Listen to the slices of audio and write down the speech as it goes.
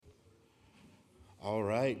All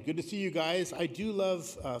right, good to see you guys. I do love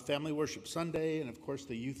Family Worship Sunday, and of course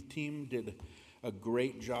the youth team did a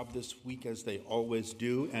great job this week as they always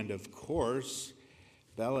do. And of course,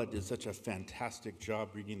 Bella did such a fantastic job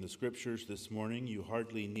reading the scriptures this morning. You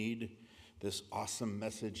hardly need this awesome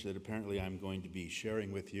message that apparently I'm going to be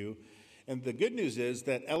sharing with you. And the good news is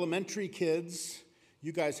that elementary kids,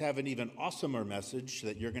 you guys have an even awesomer message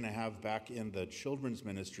that you're going to have back in the children's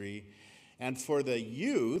ministry. And for the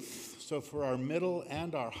youth, so for our middle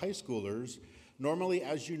and our high schoolers, normally,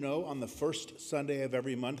 as you know, on the first Sunday of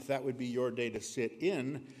every month, that would be your day to sit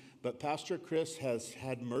in. But Pastor Chris has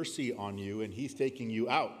had mercy on you, and he's taking you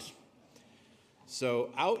out. So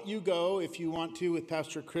out you go if you want to with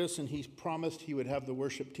Pastor Chris, and he's promised he would have the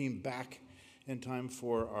worship team back in time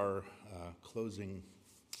for our closing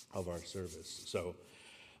of our service. So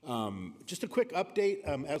just a quick update.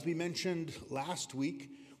 As we mentioned last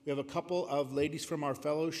week, we have a couple of ladies from our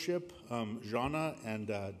fellowship, Jana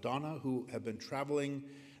and Donna, who have been traveling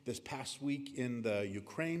this past week in the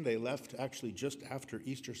Ukraine. They left actually just after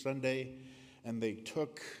Easter Sunday, and they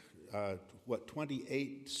took,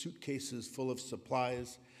 28 suitcases full of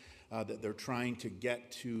supplies that they're trying to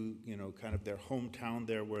get to, kind of their hometown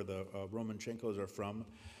there where the Romanchenkos are from.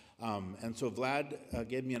 And so Vlad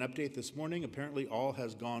gave me an update this morning. Apparently all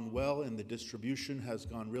has gone well, and the distribution has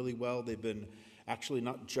gone really well. They've been actually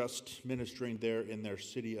not just ministering there in their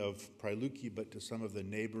city of Pryluki, but to some of the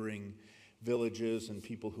neighboring villages and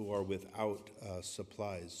people who are without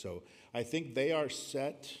supplies. So I think they are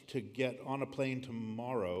set to get on a plane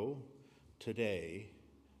tomorrow, today,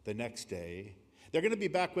 the next day. They're going to be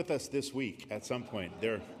back with us this week at some point.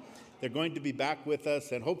 They're going to be back with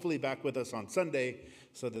us, and hopefully back with us on Sunday,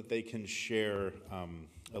 so that they can share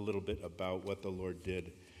a little bit about what the Lord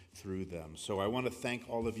did through them. So I want to thank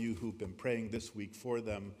all of you who've been praying this week for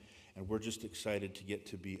them, and we're just excited to get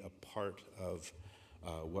to be a part of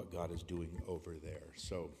what God is doing over there.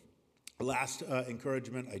 So last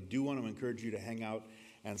encouragement, I do want to encourage you to hang out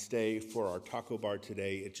and stay for our taco bar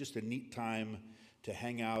today. It's just a neat time to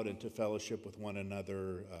hang out and to fellowship with one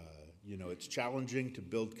another. It's challenging to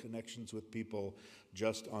build connections with people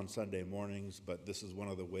just on Sunday mornings, but this is one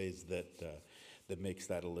of the ways that makes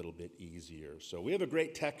that a little bit easier. So we have a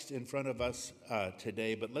great text in front of us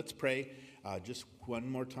today, but let's pray just one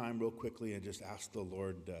more time real quickly and just ask the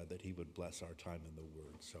Lord that he would bless our time in the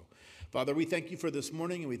Word. So, Father, we thank you for this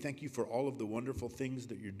morning, and we thank you for all of the wonderful things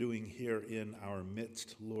that you're doing here in our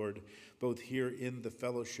midst, Lord, both here in the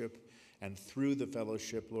fellowship and through the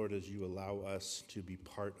fellowship, Lord, as you allow us to be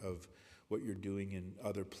part of what you're doing in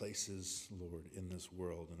other places, Lord, in this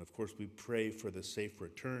world. And of course, we pray for the safe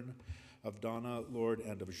return of Donna, Lord,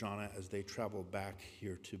 and of Jana as they travel back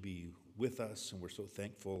here to be with us. And we're so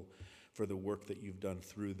thankful for the work that you've done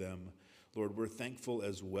through them. Lord, we're thankful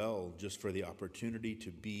as well just for the opportunity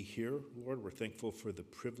to be here. Lord, we're thankful for the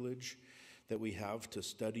privilege that we have to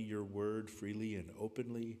study your word freely and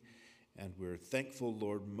openly. And we're thankful,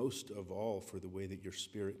 Lord, most of all for the way that your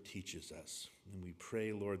Spirit teaches us. And we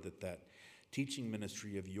pray, Lord, that teaching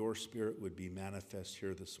ministry of your Spirit would be manifest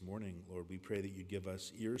here this morning. Lord, we pray that you give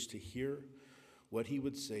us ears to hear what he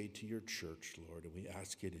would say to your church, Lord. And we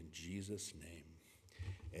ask it in Jesus' name.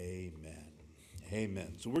 Amen.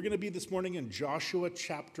 Amen. So we're going to be this morning in Joshua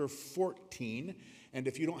chapter 14. And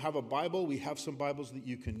if you don't have a Bible, we have some Bibles that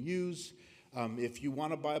you can use. If you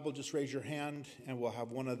want a Bible, just raise your hand, and we'll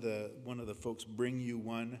have one of the folks bring you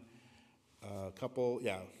one.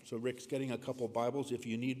 So Rick's getting a couple Bibles if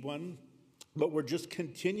you need one. But we're just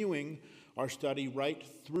continuing our study right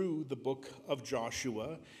through the book of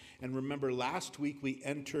Joshua. And remember, last week we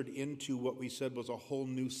entered into what we said was a whole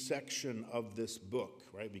new section of this book,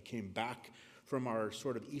 right? We came back from our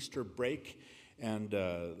sort of Easter break. And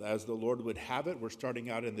as the Lord would have it, we're starting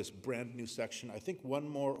out in this brand new section. I think one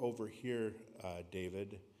more over here,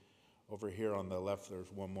 David. Over here on the left,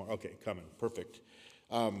 there's one more. Okay, coming. Perfect.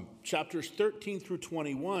 Chapters 13 through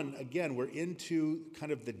 21, again, we're into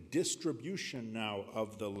kind of the distribution now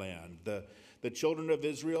of the land. The children of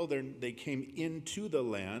Israel, they came into the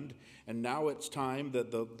land, and now it's time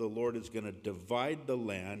that the Lord is going to divide the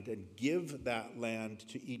land and give that land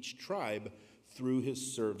to each tribe through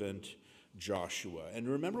his servant Joshua. And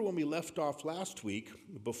remember when we left off last week,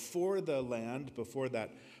 before that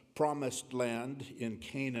promised land in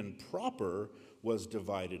Canaan proper was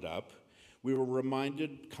divided up, we were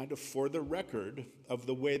reminded, kind of for the record, of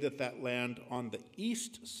the way that land on the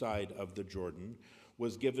east side of the Jordan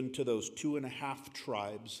was given to those 2.5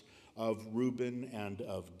 tribes of Reuben and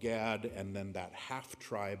of Gad, and then that half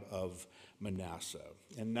tribe of Manasseh.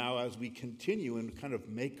 And now as we continue and kind of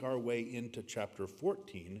make our way into chapter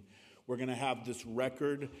 14, we're going to have this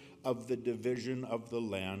record of the division of the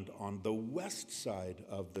land on the west side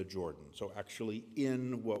of the Jordan. So actually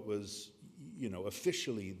in what was,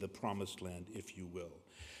 officially the promised land, if you will.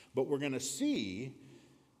 But we're going to see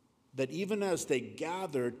that even as they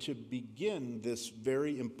gather to begin this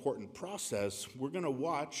very important process, we're going to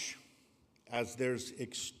watch as there's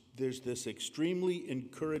this extremely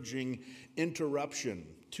encouraging interruption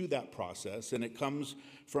to that process, and it comes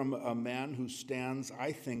from a man who stands,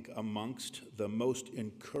 I think, amongst the most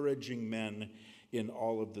encouraging men in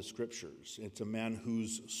all of the scriptures. It's a man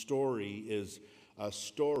whose story is a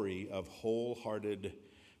story of wholehearted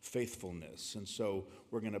faithfulness. And so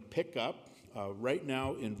we're going to pick up right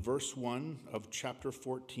now in verse 1 of chapter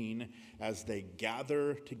 14 as they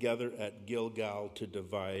gather together at Gilgal to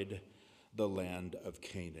divide the land of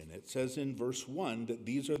Canaan. It says in verse 1 that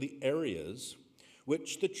these are the areas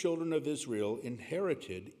which the children of Israel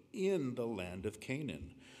inherited in the land of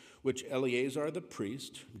Canaan, which Eleazar the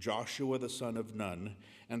priest, Joshua the son of Nun,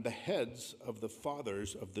 and the heads of the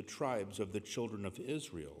fathers of the tribes of the children of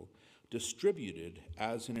Israel distributed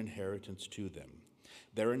as an inheritance to them.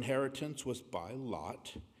 Their inheritance was by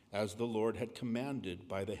lot, as the Lord had commanded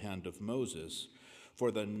by the hand of Moses,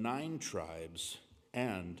 for the 9 tribes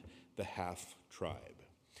and the half tribe.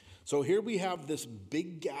 So here we have this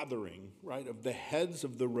big gathering, right, of the heads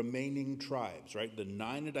of the remaining tribes, right, the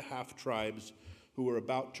 9.5 tribes who are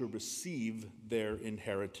about to receive their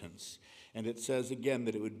inheritance. And it says again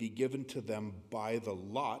that it would be given to them by the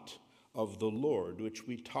lot of the Lord, which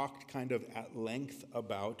we talked kind of at length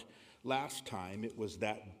about last time. It was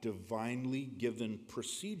that divinely given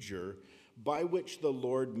procedure by which the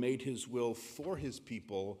Lord made his will for his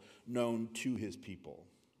people known to his people.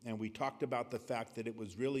 And we talked about the fact that it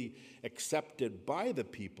was really accepted by the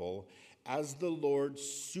people as the Lord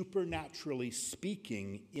supernaturally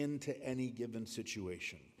speaking into any given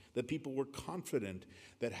situation. The people were confident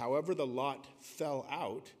that however the lot fell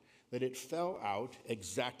out, that it fell out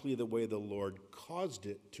exactly the way the Lord caused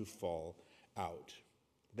it to fall out.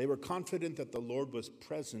 They were confident that the Lord was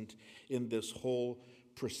present in this whole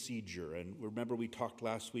procedure. And remember, we talked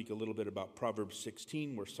last week a little bit about Proverbs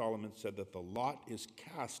 16, where Solomon said that the lot is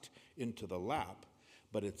cast into the lap,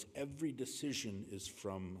 but its every decision is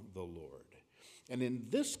from the Lord. And in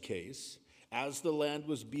this case, as the land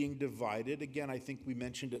was being divided, again, I think we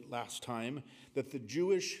mentioned it last time, that the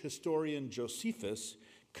Jewish historian Josephus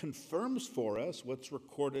confirms for us what's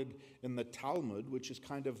recorded in the Talmud, which is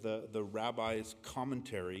kind of the rabbi's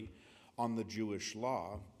commentary on the Jewish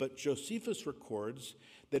law. But Josephus records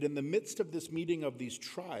that in the midst of this meeting of these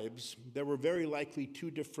tribes, there were very likely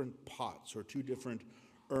 2 different pots or 2 different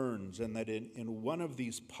urns, and that in one of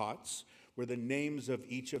these pots were the names of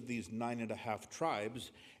each of these 9.5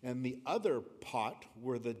 tribes, and the other pot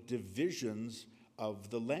were the divisions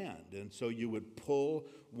of the land. And so you would pull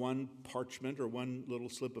one parchment or one little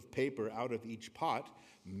slip of paper out of each pot,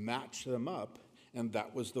 match them up, and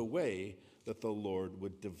that was the way that the Lord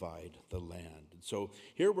would divide the land. And so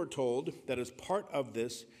here we're told that as part of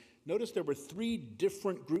this, notice there were 3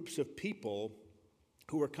 different groups of people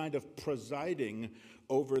who were kind of presiding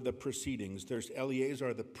over the proceedings. There's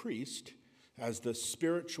Eleazar the priest as the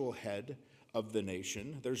spiritual head of the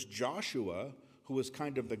nation. There's Joshua, who was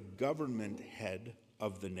kind of the government head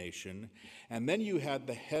of the nation. And then you had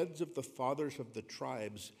the heads of the fathers of the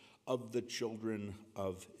tribes of the children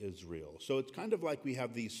of Israel. So it's kind of like we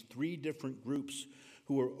have these 3 different groups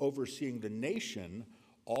who are overseeing the nation,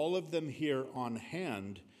 all of them here on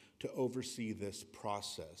hand to oversee this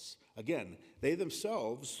process. Again, they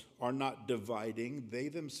themselves are not dividing, they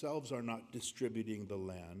themselves are not distributing the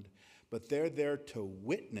land, but they're there to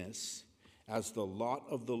witness as the lot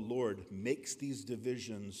of the Lord makes these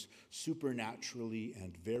divisions supernaturally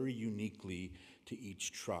and very uniquely to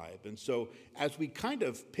each tribe. And so as we kind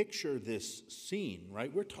of picture this scene,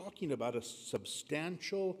 right, we're talking about a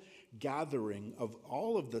substantial gathering of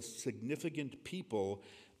all of the significant people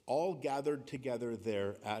all gathered together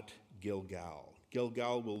there at Gilgal.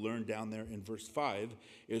 Gilgal, we'll learn down there in verse 5,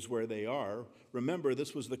 is where they are. Remember,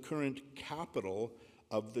 this was the current capital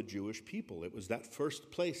of the Jewish people. It was that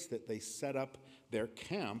first place that they set up their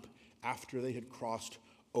camp after they had crossed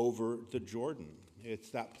over the Jordan. It's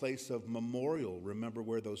that place of memorial. Remember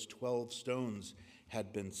where those 12 stones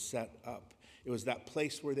had been set up. It was that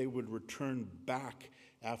place where they would return back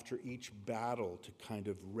after each battle to kind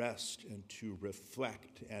of rest and to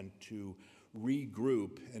reflect and to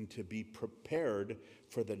regroup and to be prepared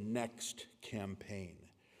for the next campaign.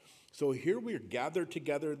 So here we're gathered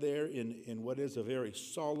together there in what is a very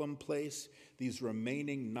solemn place. These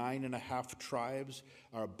remaining 9.5 tribes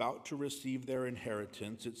are about to receive their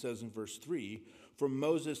inheritance. It says in verse 3, for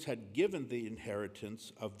Moses had given the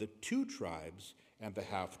inheritance of the 2 tribes and the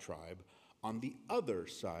half-tribe on the other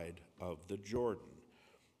side of the Jordan.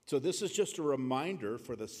 So this is just a reminder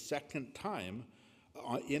for the second time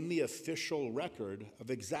in the official record of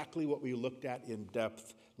exactly what we looked at in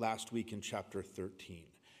depth last week in chapter 13,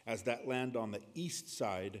 as that land on the east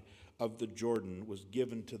side of the Jordan was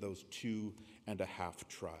given to those 2.5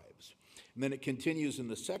 tribes. And then it continues in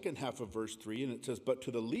the second half of verse 3, and it says, "But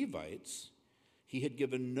to the Levites he had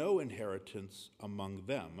given no inheritance among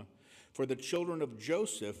them, for the children of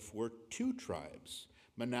Joseph were 2 tribes,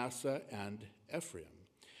 Manasseh and Ephraim.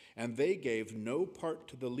 And they gave no part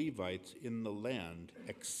to the Levites in the land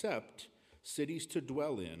except cities to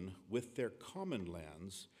dwell in with their common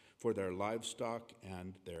lands for their livestock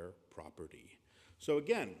and their property." So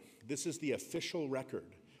again, this is the official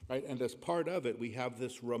record, right? And as part of it, we have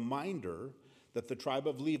this reminder that the tribe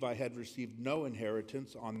of Levi had received no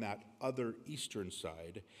inheritance on that other eastern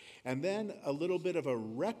side. And then a little bit of a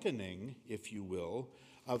reckoning, if you will,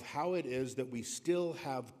 of how it is that we still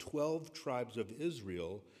have 12 tribes of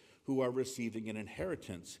Israel who are receiving an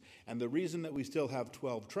inheritance. And the reason that we still have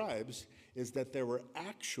 12 tribes is that there were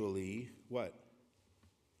actually,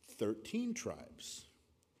 13 tribes.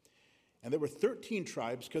 And there were 13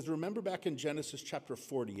 tribes because remember back in Genesis chapter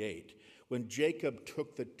 48, when Jacob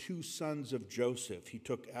took the 2 sons of Joseph, he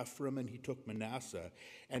took Ephraim and he took Manasseh,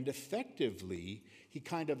 and effectively he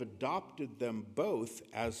kind of adopted them both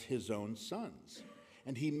as his own sons.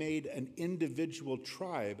 And he made an individual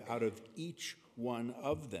tribe out of each one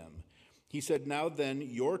of them. He said, "Now then,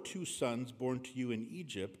 your 2 sons born to you in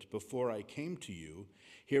Egypt before I came to you,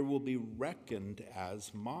 here will be reckoned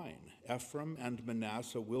as mine. Ephraim and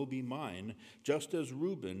Manasseh will be mine, just as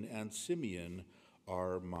Reuben and Simeon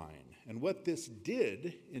are mine." And what this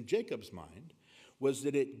did in Jacob's mind was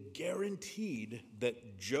that it guaranteed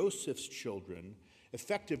that Joseph's children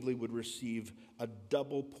effectively would receive a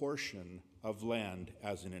double portion of land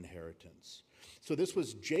as an inheritance. So this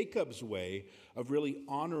was Jacob's way of really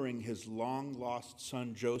honoring his long-lost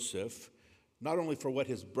son Joseph, not only for what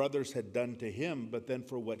his brothers had done to him, but then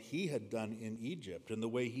for what he had done in Egypt and the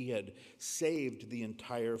way he had saved the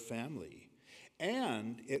entire family.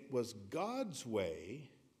 And it was God's way,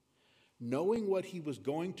 knowing what he was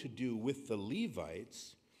going to do with the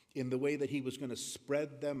Levites in the way that he was going to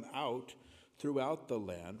spread them out throughout the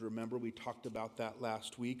land. Remember, we talked about that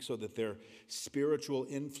last week, so that their spiritual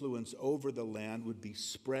influence over the land would be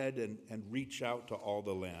spread and reach out to all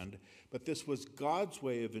the land. But this was God's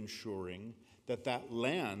way of ensuring that that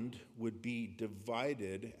land would be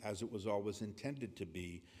divided, as it was always intended to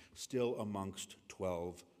be, still amongst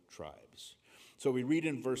 12 tribes. So we read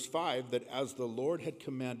in verse 5 that as the Lord had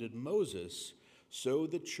commanded Moses, so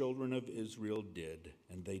the children of Israel did,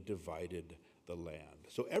 and they divided the land.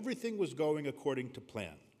 So everything was going according to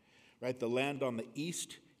plan, right? The land on the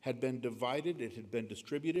east had been divided, it had been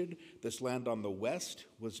distributed. This land on the west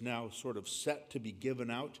was now sort of set to be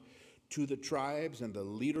given out to the tribes, and the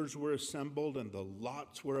leaders were assembled, and the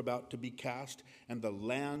lots were about to be cast, and the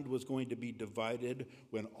land was going to be divided,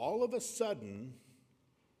 when all of a sudden,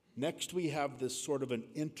 next we have this sort of an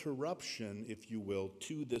interruption, if you will,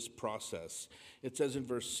 to this process. It says in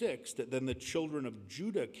verse 6 that then the children of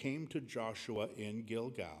Judah came to Joshua in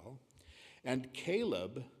Gilgal, and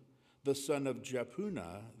Caleb, the son of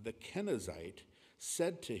Jephunneh, the Kenizzite,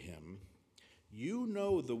 said to him, "You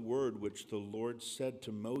know the word which the Lord said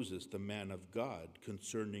to Moses, the man of God,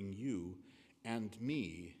 concerning you and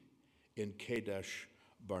me in Kadesh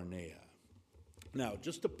Barnea." Now,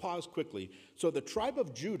 just to pause quickly, so the tribe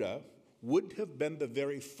of Judah would have been the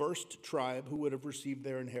very first tribe who would have received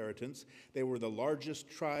their inheritance. They were the largest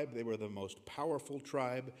tribe. They were the most powerful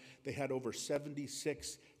tribe. They had over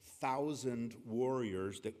 76,000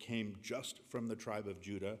 warriors that came just from the tribe of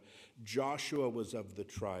Judah. Joshua was of the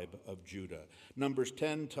tribe of Judah. Numbers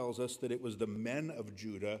 10 tells us that it was the men of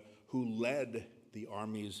Judah who led the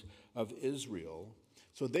armies of Israel.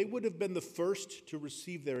 So they would have been the first to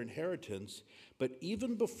receive their inheritance, but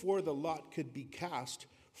even before the lot could be cast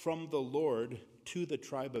from the Lord to the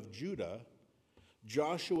tribe of Judah,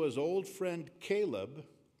 Joshua's old friend Caleb,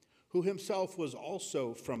 who himself was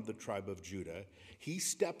also from the tribe of Judah, he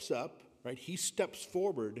steps up, right? He steps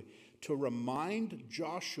forward to remind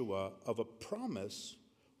Joshua of a promise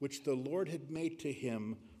which the Lord had made to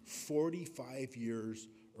him 45 years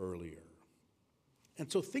earlier. And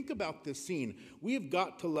so think about this scene. We have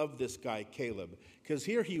got to love this guy, Caleb, because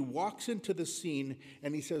here he walks into the scene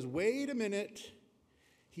and he says, wait a minute.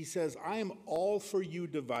 He says, I am all for you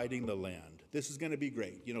dividing the land. This is going to be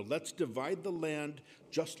great. Let's divide the land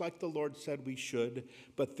just like the Lord said we should,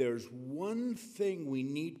 but there's one thing we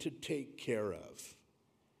need to take care of.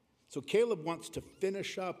 So Caleb wants to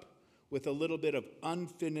finish up with a little bit of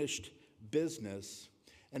unfinished business,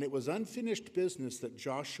 and it was unfinished business that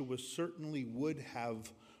Joshua certainly would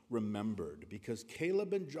have remembered, because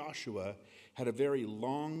Caleb and Joshua had a very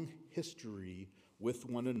long history with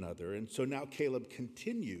one another. And so now Caleb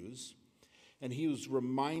continues, and he was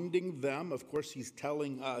reminding them, of course, he's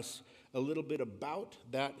telling us a little bit about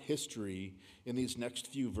that history in these next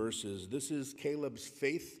few verses. This is Caleb's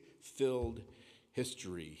faith-filled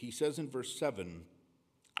history. He says in verse 7,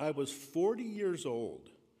 "I was 40 years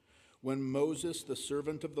old when Moses, the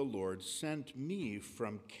servant of the Lord, sent me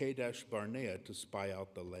from Kadesh Barnea to spy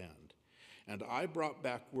out the land. And I brought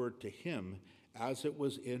back word to him as it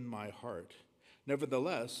was in my heart.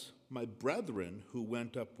 Nevertheless, my brethren who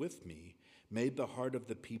went up with me made the heart of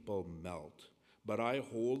the people melt, but I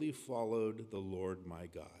wholly followed the Lord my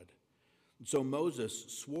God. So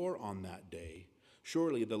Moses swore on that day,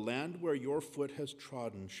 'Surely the land where your foot has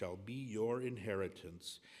trodden shall be your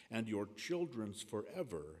inheritance, and your children's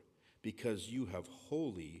forever, because you have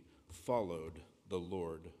wholly followed the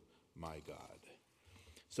Lord my God.'"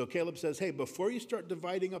 So Caleb says, hey, before you start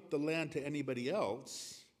dividing up the land to anybody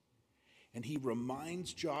else, and he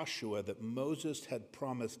reminds Joshua that Moses had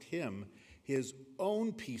promised him his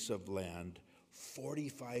own piece of land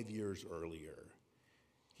 45 years earlier.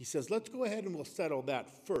 He says, let's go ahead and we'll settle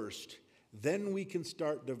that first. Then we can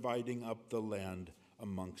start dividing up the land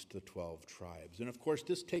amongst the 12 tribes. And of course,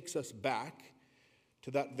 this takes us back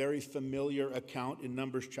to that very familiar account in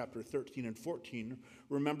Numbers chapter 13 and 14.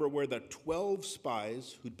 Remember where the 12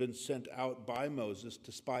 spies who'd been sent out by Moses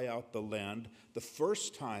to spy out the land, the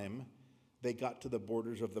first time they got to the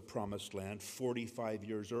borders of the promised land 45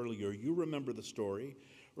 years earlier. You remember the story.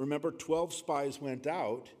 Remember, 12 spies went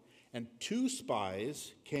out, and 2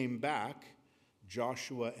 spies came back,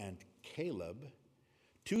 Joshua and Caleb.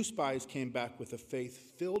 2 spies came back with a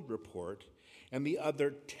faith-filled report, and the other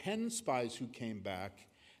 10 spies who came back,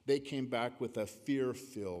 they came back with a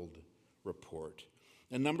fear-filled report.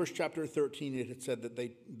 In Numbers chapter 13, it had said that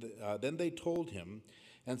then they told him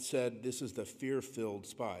and said, this is the fear-filled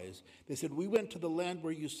spies. They said, "We went to the land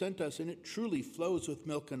where you sent us, and it truly flows with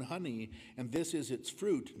milk and honey, and this is its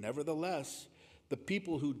fruit. Nevertheless, the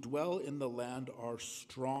people who dwell in the land are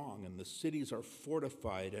strong, and the cities are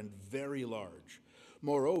fortified and very large.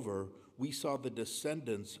 Moreover, we saw the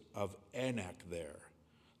descendants of Anak there.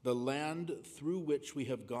 The land through which we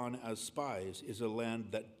have gone as spies is a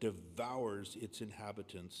land that devours its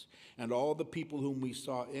inhabitants, and all the people whom we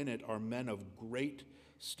saw in it are men of great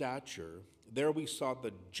stature. There we saw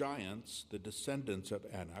the giants, the descendants of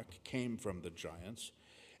Anak, came from the giants,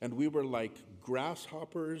 and we were like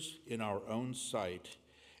grasshoppers in our own sight,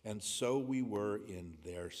 and so we were in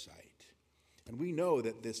their sight." And we know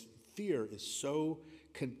that this fear is so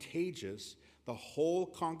contagious, the whole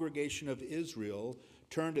congregation of Israel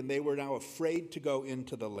turned, and they were now afraid to go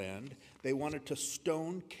into the land. They wanted to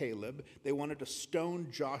stone Caleb. They wanted to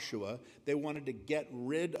stone Joshua. They wanted to get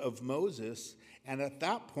rid of Moses. And at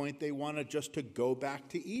that point, they wanted just to go back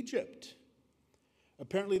to Egypt.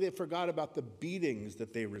 Apparently, they forgot about the beatings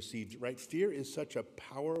that they received, right? Fear is such a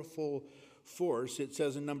powerful force. It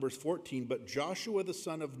says in Numbers 14, "But Joshua the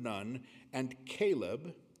son of Nun and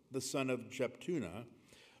Caleb the son of Jephunneh,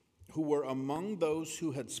 who were among those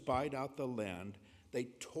who had spied out the land, they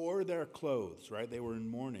tore their clothes," right? They were in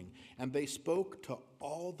mourning. "And they spoke to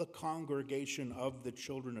all the congregation of the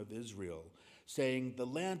children of Israel, saying, 'The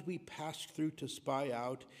land we passed through to spy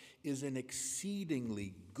out is an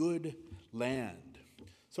exceedingly good land.'"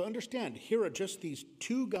 So understand, here are just these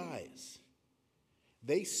 2 guys.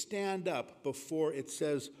 They stand up before, it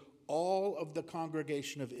says, all of the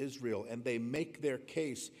congregation of Israel, and they make their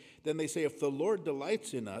case. Then they say, "If the Lord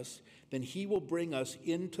delights in us, then he will bring us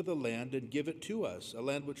into the land and give it to us, a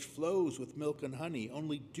land which flows with milk and honey.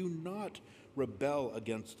 Only do not rebel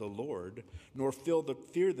against the Lord, nor fear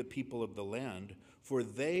the people of the land, for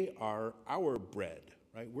they are our bread."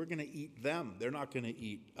 Right? We're going to eat them. They're not going to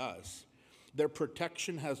eat us. "Their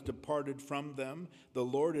protection has departed from them. The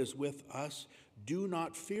Lord is with us. Do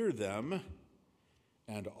not fear them."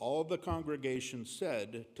 And all the congregation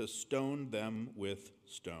said to stone them with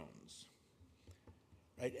stones.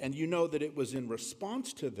 Right? And you know that it was in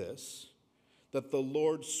response to this that the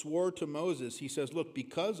Lord swore to Moses. He says, "Look,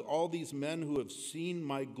 because all these men who have seen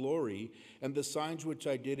my glory and the signs which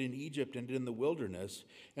I did in Egypt and in the wilderness,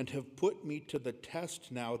 and have put me to the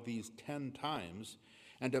test now these 10 times,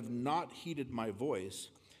 and have not heeded my voice,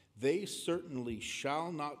 They certainly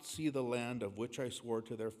shall not see the land of which I swore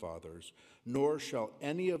to their fathers, nor shall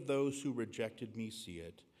any of those who rejected me see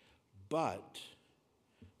it. But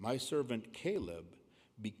my servant Caleb,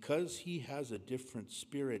 because he has a different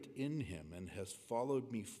spirit in him and has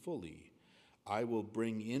followed me fully, I will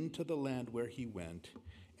bring into the land where he went,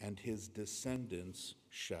 and his descendants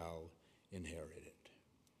shall inherit it.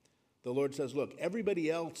 The Lord says, look, everybody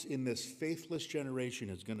else in this faithless generation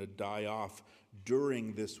is going to die off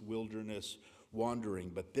during this wilderness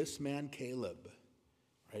wandering. But this man, Caleb,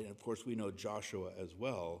 right, and of course we know Joshua as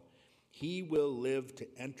well, he will live to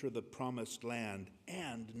enter the promised land.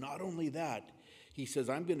 And not only that, he says,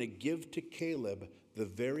 I'm going to give to Caleb the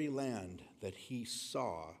very land that he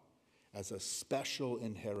saw as a special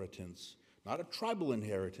inheritance, not a tribal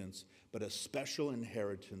inheritance, but a special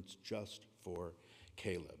inheritance just for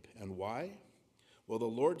Caleb. And why? Well, the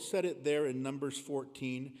Lord said it there in Numbers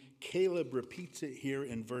 14. Caleb repeats it here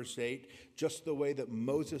in verse 8, just the way that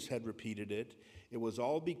Moses had repeated it. It was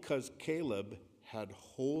all because Caleb had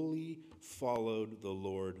wholly followed the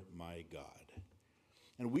Lord my God.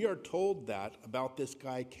 And we are told that about this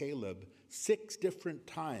guy Caleb 6 different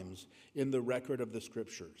times in the record of the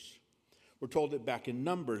scriptures. We're told it back in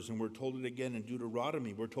Numbers, and we're told it again in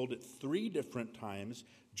Deuteronomy. We're told it 3 different times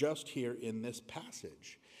just here in this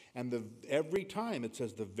passage. And every time it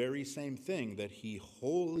says the very same thing, that he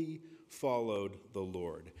wholly followed the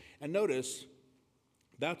Lord. And notice,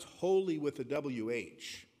 that's holy with a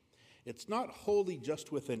W-H. It's not holy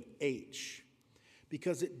just with an H,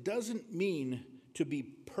 because it doesn't mean to be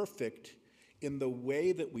perfect in the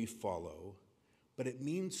way that we follow, but it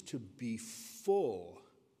means to be full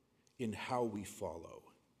in how we follow.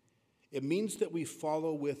 It means that we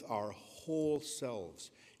follow with our whole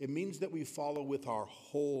selves. It means that we follow with our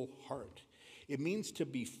whole heart. It means to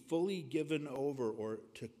be fully given over, or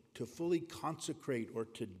to fully consecrate, or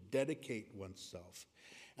to dedicate oneself.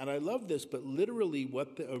 And I love this, but literally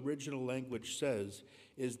what the original language says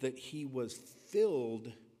is that he was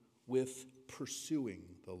filled with pursuing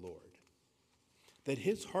the Lord. That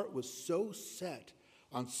his heart was so set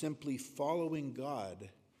on simply following God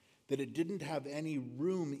that it didn't have any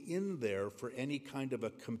room in there for any kind of a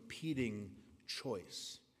competing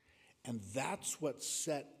choice. And that's what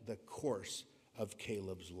set the course of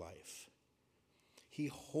Caleb's life. He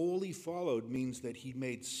wholly followed means that he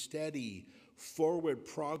made steady, forward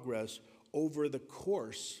progress over the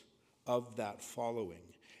course of that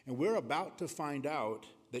following. And we're about to find out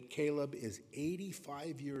that Caleb is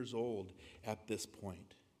 85 years old at this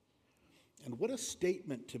point. And what a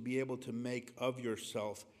statement to be able to make of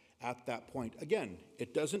yourself at that point. Again,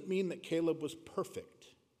 it doesn't mean that Caleb was perfect.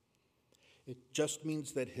 It just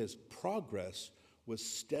means that his progress was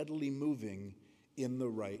steadily moving in the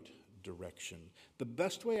right direction. The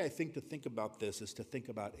best way, I think, to think about this is to think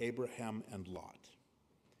about Abraham and Lot.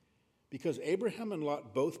 Because Abraham and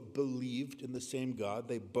Lot both believed in the same God.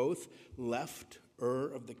 They both left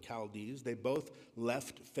Ur of the Chaldees. They both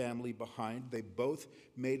left family behind. They both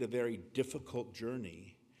made a very difficult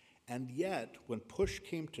journey. And yet, when push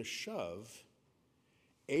came to shove,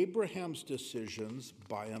 Abraham's decisions,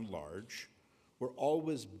 by and large, were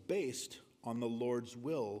always based on the Lord's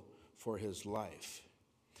will for his life.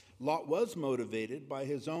 Lot was motivated by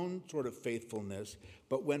his own sort of faithfulness,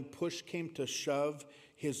 but when push came to shove,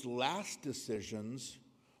 his last decisions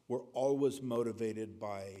were always motivated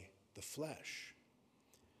by the flesh.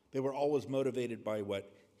 They were always motivated by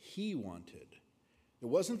what he wanted. It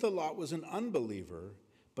wasn't that Lot was an unbeliever,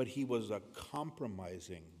 but he was a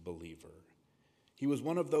compromising believer. He was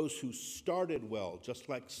one of those who started well, just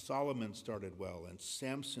like Solomon started well and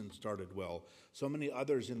Samson started well. So many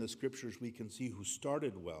others in the scriptures we can see who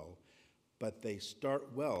started well, but they start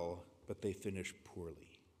well, but they finish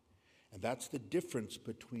poorly. And that's the difference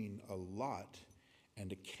between a Lot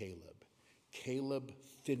and a Caleb. Caleb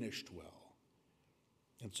finished well.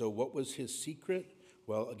 And so what was his secret?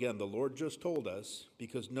 Well, again, the Lord just told us,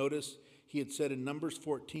 because notice he had said in Numbers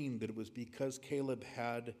 14 that it was because Caleb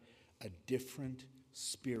had a different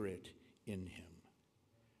spirit in him.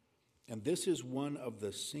 And this is one of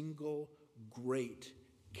the single great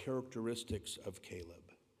characteristics of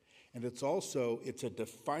Caleb. And it's a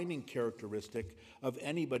defining characteristic of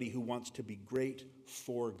anybody who wants to be great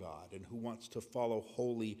for God and who wants to follow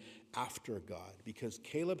wholly after God, because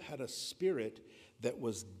Caleb had a spirit that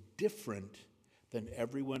was different than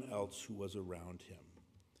everyone else who was around him.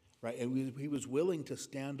 Right? And he was willing to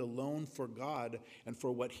stand alone for God and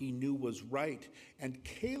for what he knew was right. And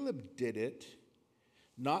Caleb did it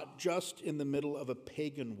not just in the middle of a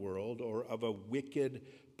pagan world or of a wicked,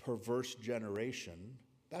 perverse generation.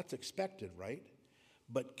 That's expected, right?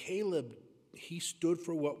 But Caleb he stood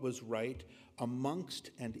for what was right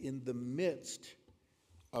amongst and in the midst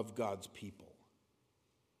of God's people.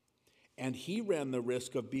 And he ran the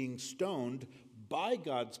risk of being stoned by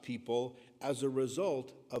God's people as a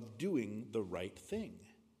result of doing the right thing.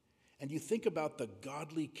 And you think about the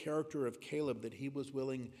godly character of Caleb, that he was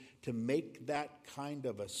willing to make that kind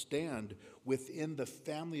of a stand within the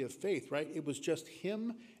family of faith, right? It was just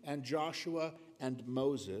him and Joshua and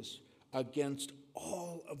Moses against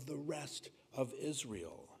all of the rest of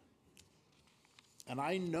Israel. And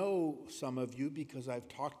I know some of you because I've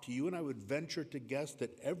talked to you, and I would venture to guess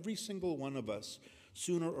that every single one of us,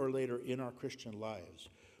 sooner or later in our Christian lives,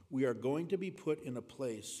 we are going to be put in a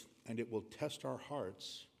place, and it will test our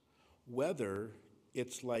hearts, whether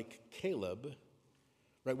it's like Caleb,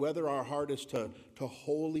 right? Whether our heart is to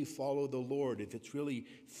wholly follow the Lord, if it's really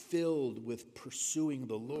filled with pursuing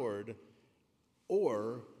the Lord,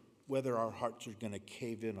 or whether our hearts are going to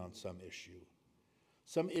cave in on some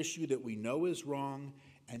issue that we know is wrong,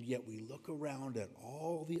 and yet we look around at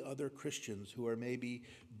all the other Christians who are maybe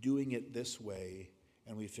doing it this way,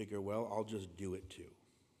 and we figure, well, I'll just do it too.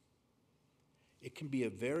 It can be a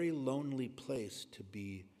very lonely place to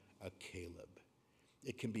be a Caleb.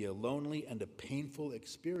 It can be a lonely and a painful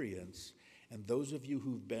experience, and those of you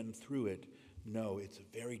who've been through it know it's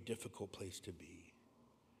a very difficult place to be,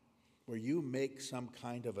 where you make some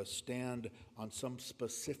kind of a stand on some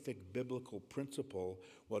specific biblical principle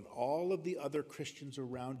when all of the other Christians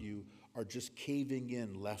around you are just caving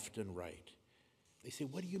in left and right. They say,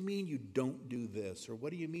 what do you mean you don't do this? Or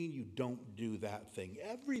what do you mean you don't do that thing?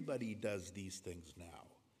 Everybody does these things now.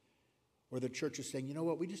 Or the church is saying, you know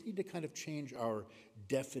what, we just need to kind of change our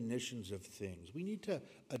definitions of things. We need to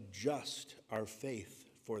adjust our faith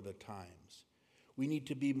for the times. We need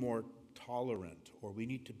to be more tolerant, or we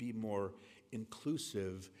need to be more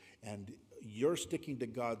inclusive, and you're sticking to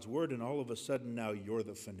God's word, and all of a sudden now you're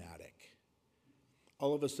the fanatic.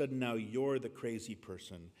 All of a sudden now you're the crazy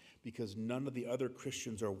person, because none of the other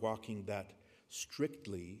Christians are walking that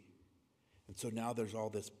strictly, and so now there's all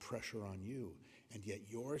this pressure on you. And yet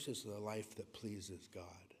yours is the life that pleases God.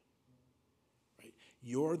 Right?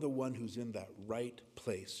 You're the one who's in that right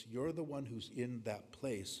place. You're the one who's in that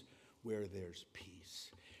place where there's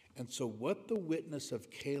peace. And so what the witness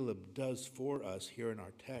of Caleb does for us here in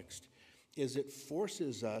our text is it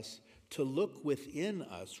forces us to look within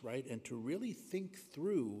us, right, and to really think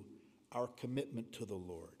through our commitment to the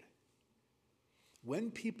Lord.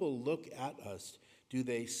 When people look at us, do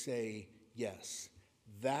they say, yes,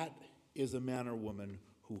 that is a man or woman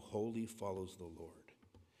who wholly follows the Lord.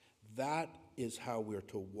 That is how we're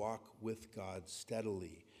to walk with God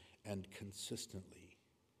steadily and consistently.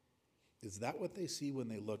 Is that what they see when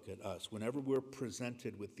they look at us? Whenever we're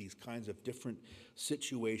presented with these kinds of different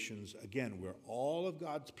situations, again, where all of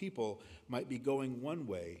God's people might be going one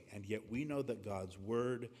way, and yet we know that God's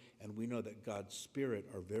word and we know that God's spirit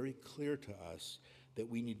are very clear to us that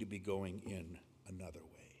we need to be going in another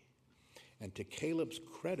way. And to Caleb's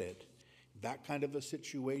credit, that kind of a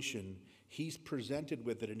situation, he's presented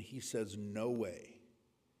with it and he says, no way.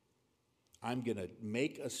 I'm going to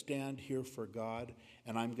make a stand here for God,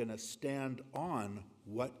 and I'm going to stand on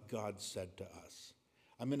what God said to us.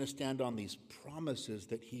 I'm going to stand on these promises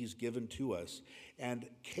that he's given to us. And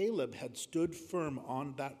Caleb had stood firm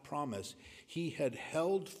on that promise. He had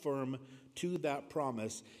held firm to that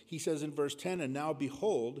promise. He says in verse 10, and now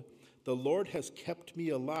behold, the Lord has kept me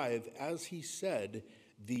alive, as he said,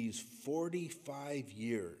 these 45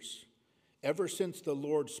 years, ever since the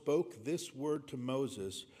Lord spoke this word to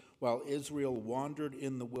Moses while Israel wandered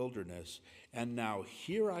in the wilderness, and now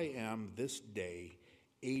here I am this day,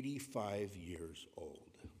 85 years old.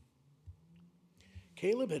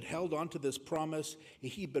 Caleb had held on to this promise.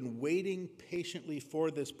 He'd been waiting patiently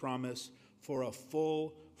for this promise for a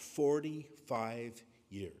full 45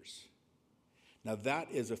 years. Now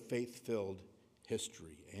that is a faith-filled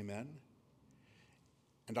history, amen?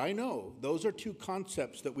 And I know those are two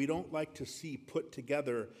concepts that we don't like to see put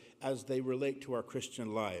together as they relate to our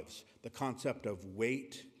Christian lives. The concept of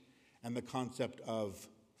wait and the concept of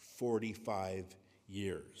 45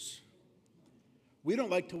 years. We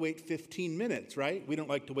don't like to wait 15 minutes, right? We don't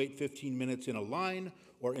like to wait 15 minutes in a line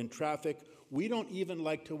or in traffic. We don't even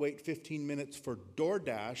like to wait 15 minutes for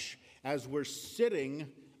DoorDash as we're sitting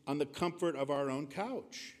on the comfort of our own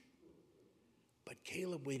couch. But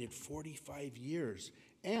Caleb waited 45 years.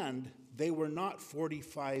 And they were not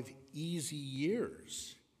 45 easy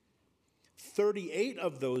years. 38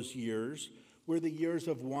 of those years were the years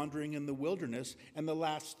of wandering in the wilderness, and the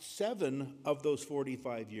last 7 of those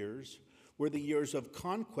 45 years were the years of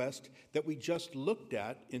conquest that we just looked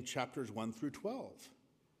at in chapters 1 through 12.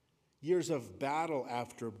 Years of battle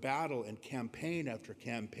after battle and campaign after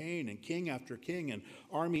campaign and king after king and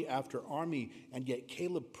army after army, and yet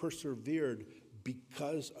Caleb persevered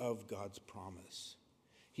because of God's promise.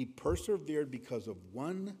 He persevered because of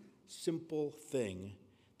one simple thing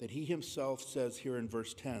that he himself says here in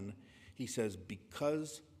verse 10. He says,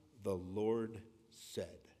 because the Lord said.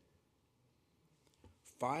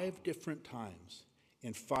 5 different times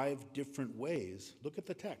in 5 different ways. Look at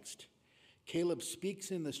the text. Caleb speaks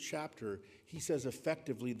in this chapter. He says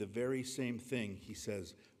effectively the very same thing. He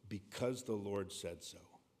says, because the Lord said so.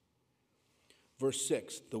 Verse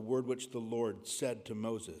 6, the word which the Lord said to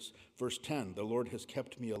Moses. Verse 10, the Lord has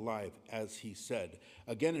kept me alive as he said.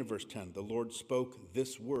 Again in verse 10, the Lord spoke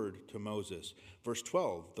this word to Moses. Verse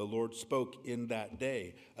 12, the Lord spoke in that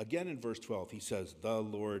day. Again in verse 12, he says, the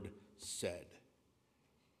Lord said.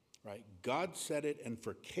 Right? God said it, and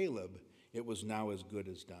for Caleb, it was now as good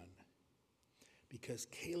as done. Because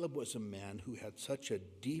Caleb was a man who had such a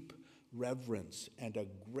deep reverence and a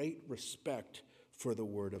great respect for the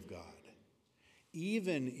word of God.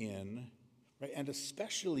 Even in, right, and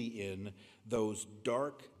especially in those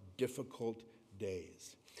dark, difficult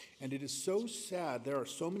days. And it is so sad, there are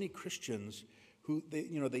so many Christians who,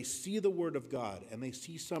 they see the word of God and they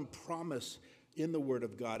see some promise in the word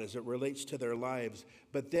of God as it relates to their lives,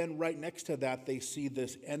 but then right next to that, they see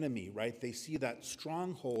this enemy, right? They see that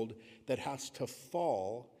stronghold that has to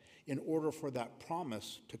fall in order for that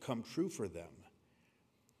promise to come true for them.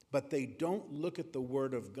 But they don't look at the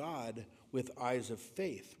word of God with eyes of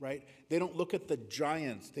faith, right? They don't look at the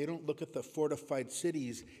giants. They don't look at the fortified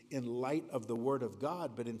cities in light of the word of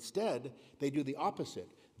God, but instead they do the opposite.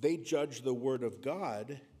 They judge the word of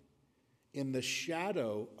God in the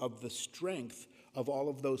shadow of the strength of all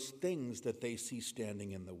of those things that they see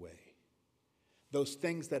standing in the way. Those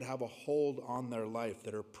things that have a hold on their life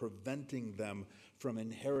that are preventing them from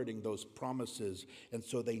inheriting those promises. And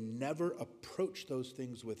so they never approach those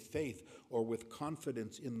things with faith or with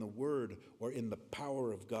confidence in the word or in the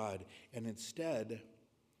power of God. And instead,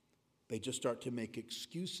 they just start to make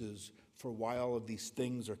excuses for why all of these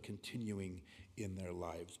things are continuing in their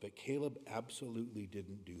lives. But Caleb absolutely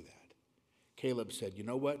didn't do that. Caleb said, you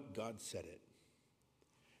know what? God said it.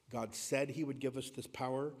 God said he would give us this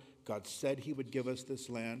power. God said he would give us this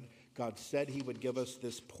land. God said he would give us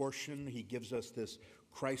this portion. He gives us this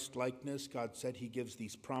Christ-likeness. God said he gives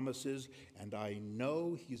these promises, and I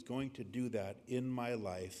know he's going to do that in my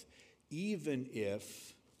life, even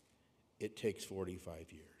if it takes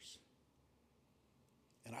 45 years.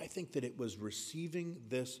 And I think that it was receiving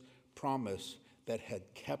this promise that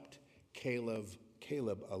had kept Caleb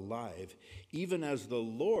alive, even as the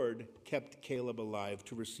Lord kept Caleb alive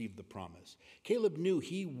to receive the promise. Caleb knew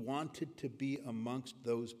he wanted to be amongst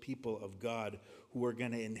those people of God who were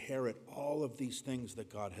going to inherit all of these things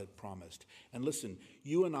that God had promised. And listen,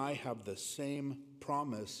 you and I have the same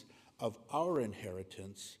promise of our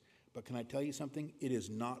inheritance, but can I tell you something? It is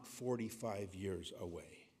not 45 years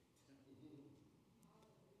away.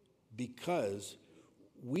 Because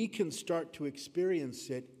we can start to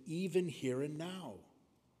experience it even here and now.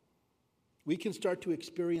 We can start to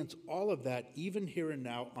experience all of that even here and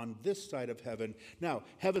now on this side of heaven. Now,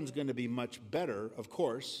 heaven's going to be much better, of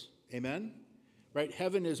course. Amen? Right?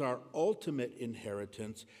 Heaven is our ultimate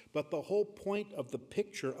inheritance, but the whole point of the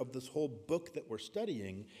picture of this whole book that we're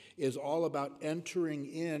studying is all about entering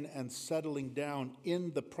in and settling down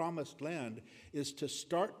in the promised land, is to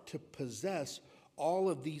start to possess all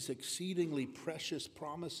of these exceedingly precious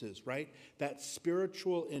promises, right? That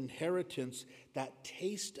spiritual inheritance, that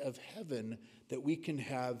taste of heaven that we can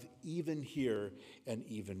have even here and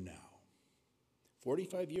even now.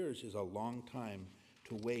 45 years is a long time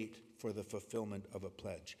to wait for the fulfillment of a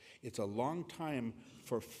pledge. It's a long time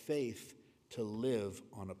for faith to live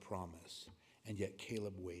on a promise. And yet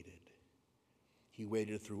Caleb waited. He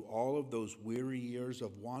waited through all of those weary years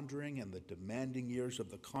of wandering and the demanding years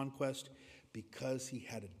of the conquest, because he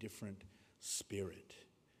had a different spirit.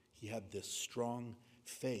 He had this strong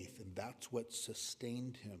faith, and that's what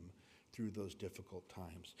sustained him through those difficult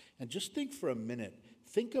times. And just think for a minute,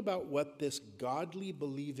 think about what this godly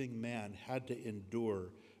believing man had to endure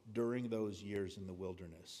during those years in the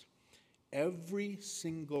wilderness. Every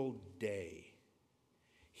single day,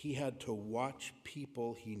 he had to watch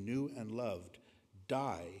people he knew and loved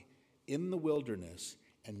die in the wilderness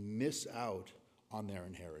and miss out on their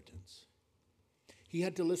inheritance. He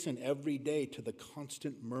had to listen every day to the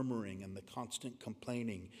constant murmuring and the constant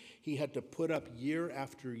complaining. He had to put up year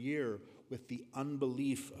after year with the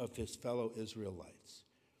unbelief of his fellow Israelites.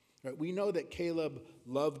 Right? We know that Caleb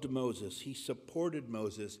loved Moses. He supported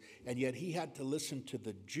Moses, and yet he had to listen to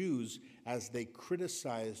the Jews as they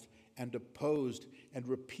criticized and opposed and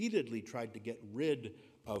repeatedly tried to get rid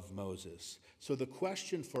of Moses. So the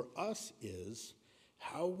question for us is,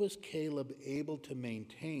 how was Caleb able to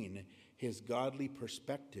maintain his godly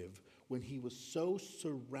perspective when he was so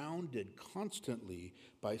surrounded constantly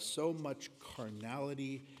by so much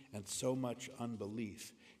carnality and so much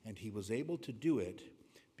unbelief? And he was able to do it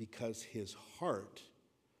because his heart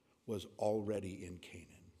was already in Canaan.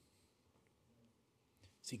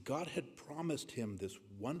 See, God had promised him this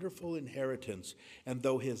wonderful inheritance, and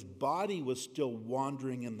though his body was still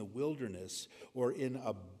wandering in the wilderness or in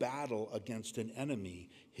a battle against an enemy,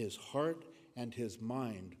 his heart and his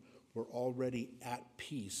mind were already at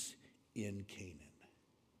peace in Canaan.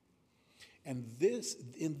 And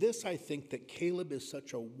in this, I think that Caleb is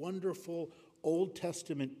such a wonderful Old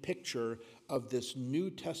Testament picture of this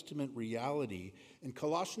New Testament reality. In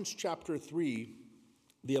Colossians chapter 3,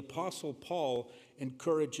 the Apostle Paul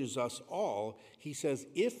encourages us all. He says,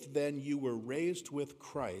 "If then you were raised with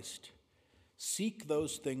Christ, seek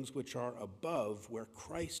those things which are above, where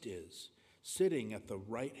Christ is, sitting at the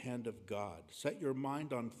right hand of God. Set your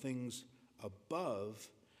mind on things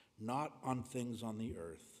above, not on things on the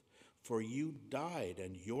earth. For you died,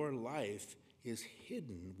 and your life is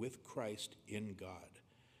hidden with Christ in God.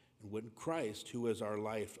 And when Christ, who is our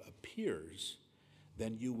life, appears,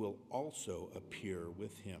 then you will also appear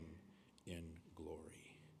with him in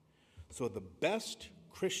glory." So the best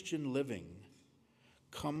Christian living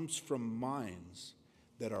comes from minds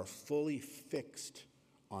that are fully fixed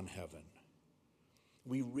on heaven.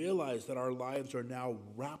 We realize that our lives are now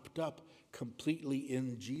wrapped up completely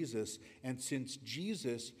in Jesus, and since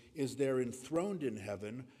Jesus is there enthroned in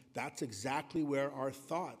heaven, that's exactly where our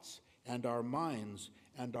thoughts and our minds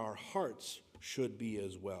and our hearts should be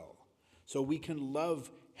as well. So we can love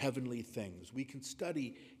heavenly things. We can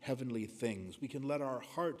study heavenly things. We can let our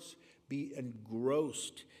hearts be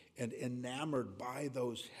engrossed and enamored by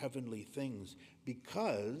those heavenly things,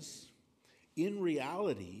 because in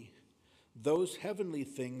reality, those heavenly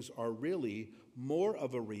things are really more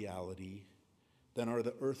of a reality than are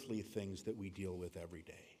the earthly things that we deal with every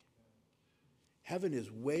day. Heaven is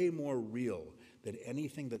way more real than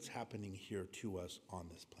anything that's happening here to us on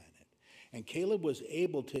this planet. And Caleb was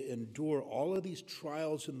able to endure all of these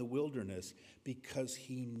trials in the wilderness because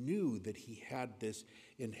he knew that he had this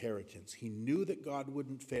inheritance. He knew that God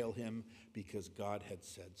wouldn't fail him because God had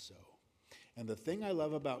said so. And the thing I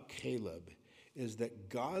love about Caleb is that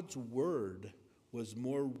God's word was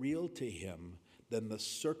more real to him than the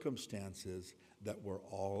circumstances that were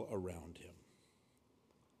all around him.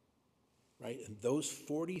 Right? And those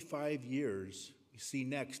 45 years, you see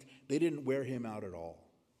next, they didn't wear him out at all,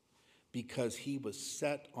 because he was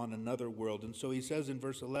set on another world. And so he says in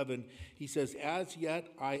verse 11, he says, "As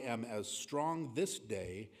yet I am as strong this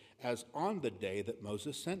day as on the day that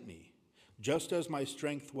Moses sent me. Just as my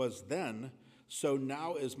strength was then, so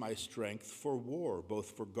now is my strength for war,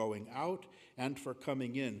 both for going out and for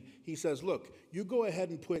coming in." He says, look, you go ahead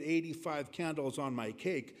and put 85 candles on my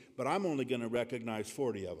cake, but I'm only going to recognize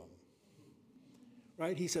 40 of them.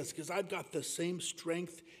 Right? He says, because I've got the same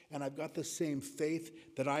strength and I've got the same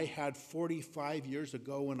faith that I had 45 years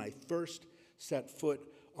ago when I first set foot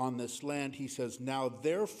on this land. He says, "Now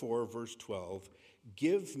therefore," verse 12,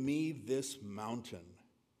 "give me this mountain,"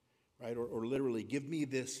 right? Or literally, "give me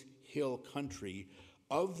this hill country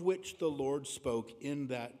of which the Lord spoke in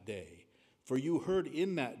that day. For you heard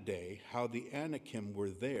in that day how the Anakim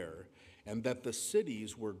were there, and that the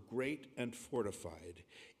cities were great and fortified.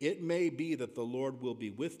 It may be that the Lord will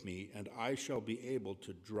be with me, and I shall be able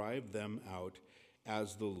to drive them out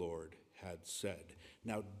as the Lord had said."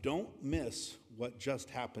 Now, don't miss what just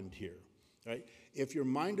happened here, right? If your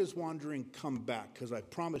mind is wandering, come back, because I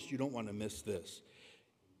promise you don't want to miss this.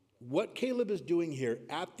 What Caleb is doing here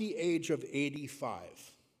at the age of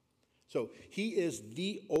 85, so he is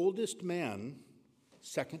the oldest man,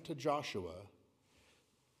 second to Joshua.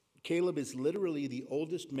 Caleb is literally the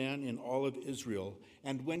oldest man in all of Israel,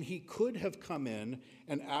 and when he could have come in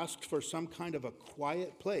and asked for some kind of a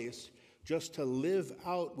quiet place just to live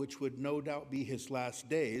out, which would no doubt be his last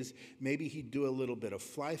days, maybe he'd do a little bit of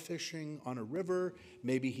fly fishing on a river,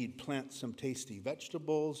 maybe he'd plant some tasty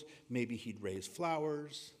vegetables, maybe he'd raise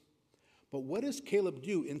flowers. But what does Caleb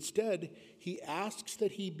do? Instead, he asks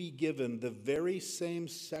that he be given the very same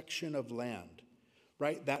section of land,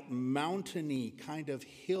 right? That mountainy kind of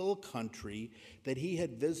hill country that he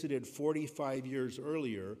had visited 45 years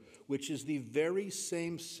earlier, which is the very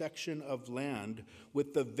same section of land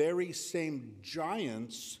with the very same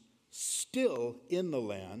giants still in the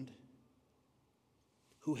land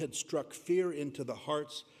who had struck fear into the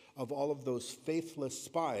hearts of all of those faithless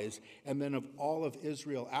spies, and then of all of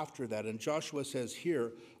Israel after that. And Joshua says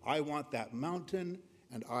here, I want that mountain,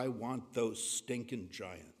 and I want those stinking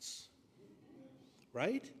giants.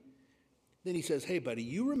 Right? Then he says, hey, buddy,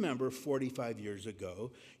 you remember 45 years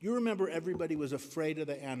ago, you remember everybody was afraid of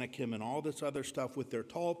the Anakim and all this other stuff with their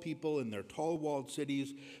tall people and their tall walled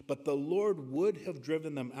cities, but the Lord would have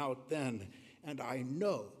driven them out then, and I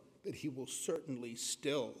know that he will certainly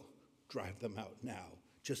still drive them out now.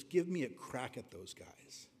 Just give me a crack at those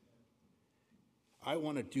guys. I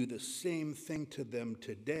want to do the same thing to them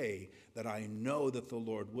today that I know that the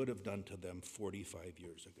Lord would have done to them 45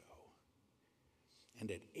 years ago. And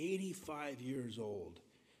at 85 years old,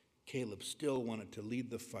 Caleb still wanted to lead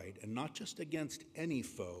the fight, and not just against any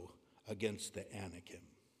foe, against the Anakim.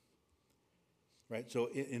 Right? So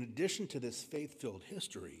in addition to this faith-filled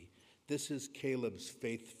history, this is Caleb's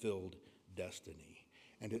faith-filled destiny.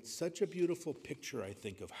 And it's such a beautiful picture, I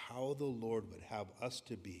think, of how the Lord would have us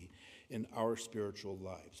to be in our spiritual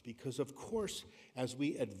lives. Because, of course, as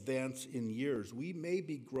we advance in years, we may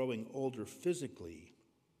be growing older physically,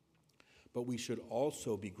 but we should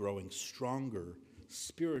also be growing stronger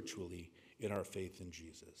spiritually in our faith in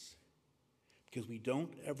Jesus. Because we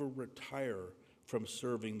don't ever retire from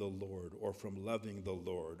serving the Lord or from loving the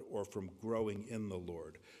Lord or from growing in the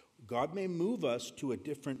Lord. God may move us to a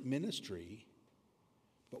different ministry,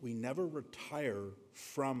 but we never retire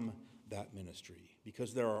from that ministry,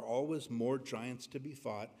 because there are always more giants to be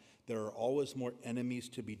fought. There are always more enemies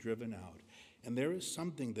to be driven out. And there is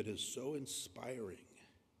something that is so inspiring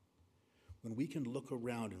when we can look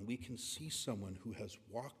around and we can see someone who has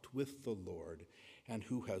walked with the Lord and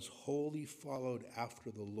who has wholly followed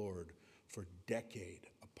after the Lord for decade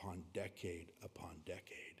upon decade upon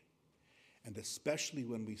decade. And especially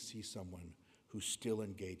when we see someone who's still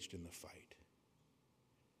engaged in the fight.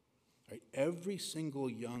 Right? Every single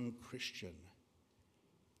young Christian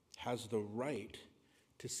has the right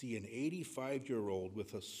to see an 85-year-old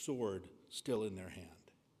with a sword still in their hand.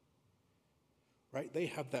 Right? They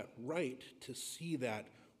have that right to see that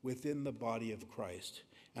within the body of Christ.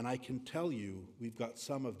 And I can tell you, we've got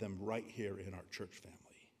some of them right here in our church family.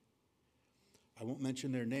 I won't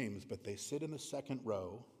mention their names, but they sit in the second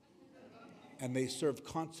row, and they serve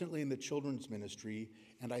constantly in the children's ministry,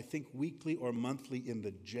 and I think weekly or monthly in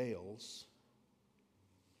the jails.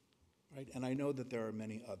 Right? And I know that there are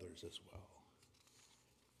many others as well.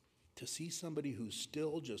 To see somebody who's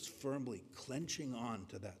still just firmly clenching on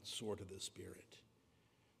to that sword of the Spirit,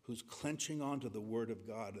 who's clenching on to the Word of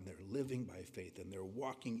God, and they're living by faith, and they're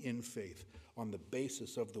walking in faith on the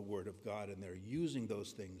basis of the Word of God, and they're using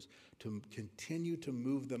those things to continue to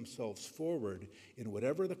move themselves forward in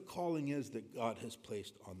whatever the calling is that God has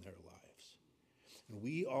placed on their lives. And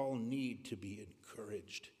we all need to be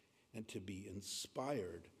encouraged and to be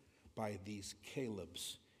inspired by these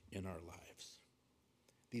Calebs in our lives.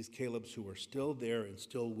 These Calebs who are still there and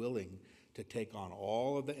still willing to take on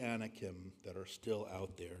all of the Anakim that are still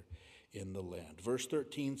out there in the land. Verse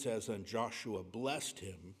 13 says, and Joshua blessed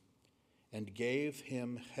him and gave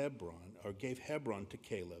Hebron to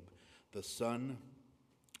Caleb, the son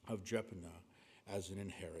of Jephunneh, as an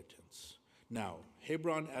inheritance. Now,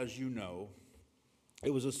 Hebron, as you know,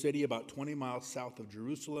 it was a city about 20 miles south of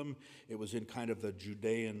Jerusalem. It was in kind of the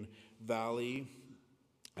Judean valley.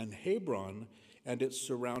 And Hebron and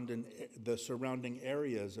the surrounding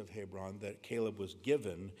areas of Hebron that Caleb was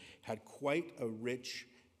given had quite a rich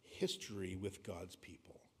history with God's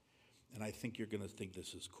people. And I think you're going to think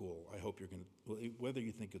this is cool. I hope you're going to, whether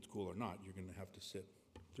you think it's cool or not, you're going to have to sit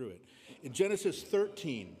through it. In Genesis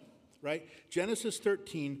 13, right? Genesis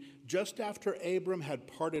 13, just after Abram had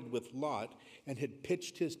parted with Lot and had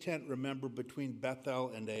pitched his tent, remember, between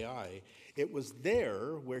Bethel and Ai, it was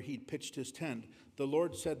there where he'd pitched his tent. The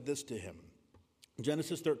Lord said this to him.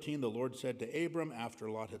 Genesis 13, the Lord said to Abram after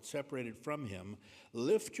Lot had separated from him,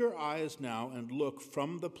 lift your eyes now and look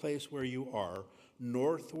from the place where you are,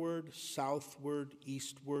 northward, southward,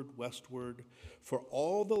 eastward, westward. For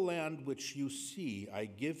all the land which you see I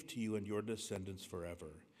give to you and your descendants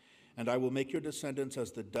forever. And I will make your descendants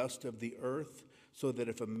as the dust of the earth, so that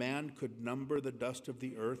if a man could number the dust of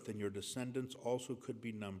the earth, then your descendants also could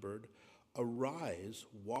be numbered. Arise,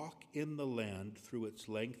 walk in the land through its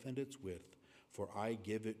length and its width, for I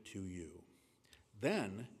give it to you.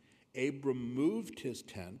 Then Abram moved his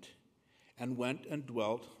tent and went and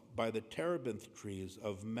dwelt by the terebinth trees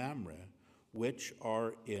of Mamre, which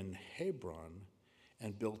are in Hebron,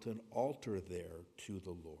 and built an altar there to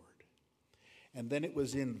the Lord. And then it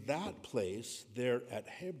was in that place, there at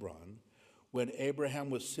Hebron, When Abraham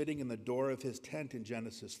was sitting in the door of his tent in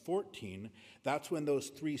Genesis 14, that's when those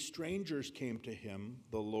three strangers came to him,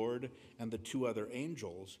 the Lord and the two other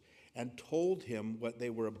angels, and told him what they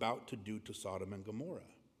were about to do to Sodom and Gomorrah.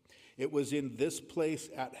 It was in this place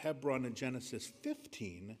at Hebron in Genesis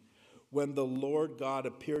 15 when the Lord God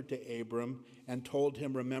appeared to Abram and told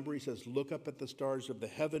him, remember, he says, look up at the stars of the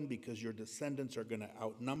heaven because your descendants are going to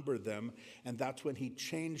outnumber them. And that's when he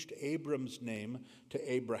changed Abram's name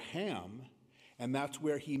to Abraham. And that's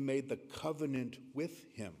where he made the covenant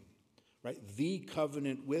with him, right? The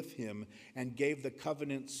covenant with him, and gave the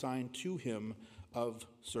covenant sign to him of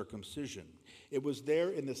circumcision. It was there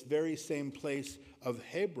in this very same place of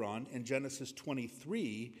Hebron in Genesis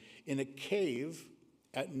 23, in a cave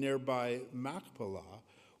at nearby Machpelah,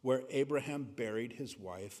 where Abraham buried his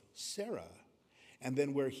wife Sarah, and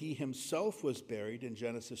then where he himself was buried in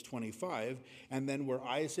Genesis 25, and then where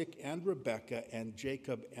Isaac and Rebekah and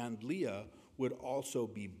Jacob and Leah would also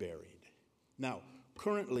be buried. Now,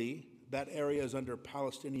 currently, that area is under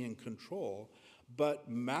Palestinian control, but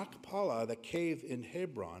Machpelah, the cave in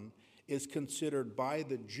Hebron, is considered by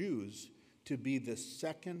the Jews to be the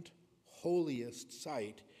second holiest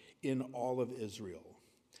site in all of Israel.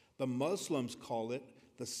 The Muslims call it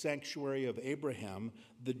the sanctuary of Abraham.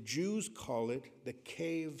 The Jews call it the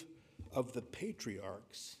cave of the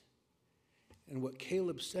patriarchs. And what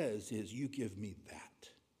Caleb says is, you give me that.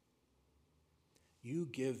 You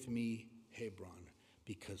give me Hebron,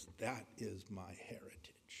 because that is my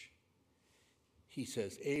heritage. He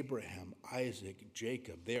says, Abraham, Isaac,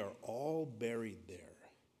 Jacob, they are all buried there.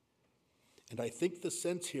 And I think the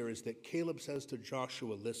sense here is that Caleb says to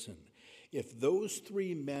Joshua, listen, if those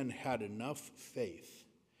three men had enough faith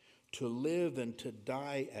to live and to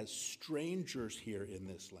die as strangers here in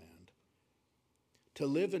this land, to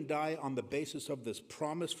live and die on the basis of this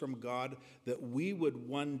promise from God that we would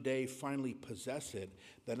one day finally possess it,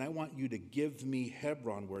 then I want you to give me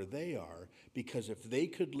Hebron where they are, because if they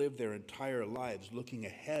could live their entire lives looking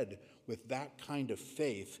ahead with that kind of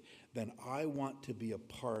faith, then I want to be a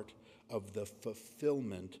part of the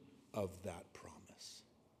fulfillment of that promise.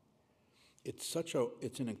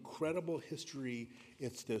 It's an incredible history.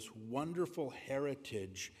 It's this wonderful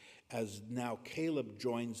heritage as now Caleb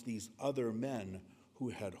joins these other men who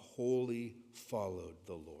had wholly followed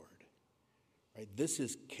the Lord. Right? This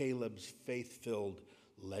is Caleb's faith-filled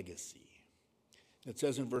legacy. It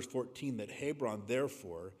says in verse 14 that Hebron,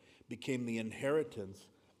 therefore, became the inheritance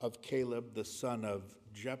of Caleb, the son of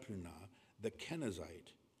Jephunneh, the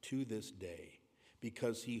Kenizzite, to this day,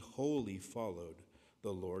 because he wholly followed the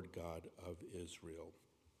Lord God of Israel.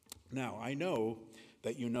 Now, I know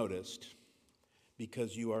that you noticed,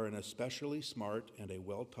 because you are an especially smart and a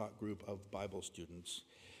well-taught group of Bible students,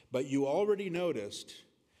 but you already noticed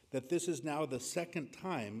that this is now the second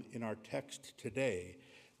time in our text today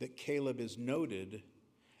that Caleb is noted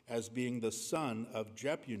as being the son of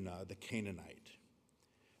Jephunneh the Canaanite.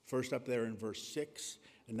 First up there in verse 6,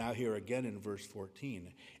 and now here again in verse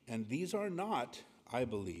 14. And these are not, I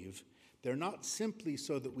believe, they're not simply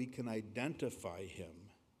so that we can identify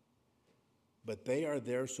him, but they are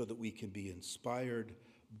there so that we can be inspired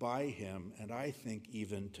by him, and I think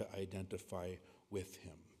even to identify with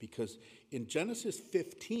him. Because in Genesis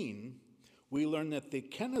 15, we learn that the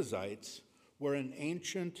Kenizzites were an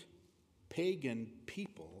ancient pagan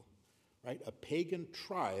people, right? A pagan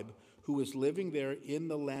tribe who was living there in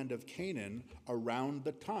the land of Canaan around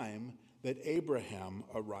the time that Abraham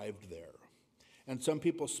arrived there. And some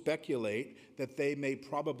people speculate that they may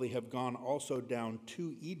probably have gone also down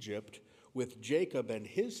to Egypt with Jacob and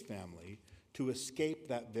his family to escape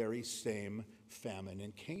that very same famine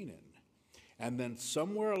in Canaan. And then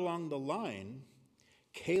somewhere along the line,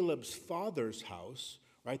 Caleb's father's house,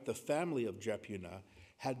 right, the family of Jephunneh,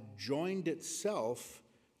 had joined itself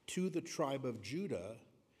to the tribe of Judah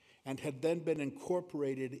and had then been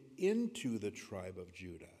incorporated into the tribe of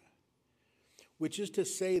Judah, which is to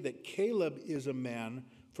say that Caleb is a man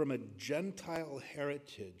from a Gentile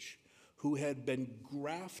heritage who had been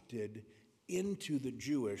grafted into the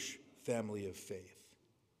Jewish family of faith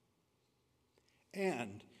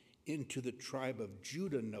and into the tribe of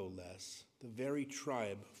Judah, no less, the very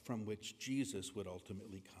tribe from which Jesus would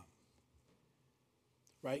ultimately come.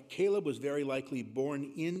 Right? Caleb was very likely born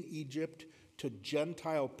in Egypt to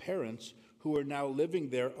Gentile parents who are now living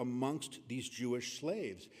there amongst these Jewish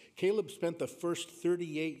slaves. Caleb spent the first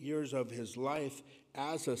 38 years of his life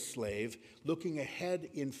as a slave, looking ahead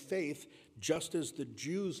in faith, just as the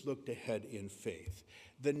Jews looked ahead in faith.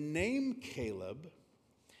 The name Caleb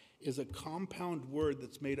is a compound word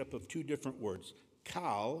that's made up of two different words,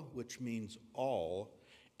 kal, which means all,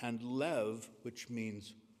 and lev, which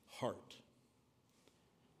means heart.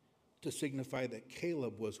 to signify that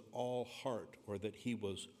Caleb was all heart, or that he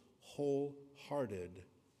was wholehearted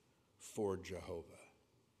for Jehovah.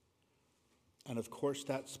 And of course,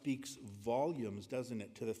 that speaks volumes, doesn't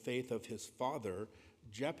it, to the faith of his father,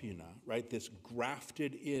 Jephunneh, right? This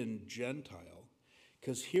grafted in Gentile.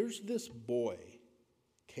 Because here's this boy,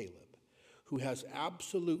 Caleb, who has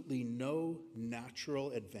absolutely no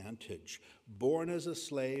natural advantage, born as a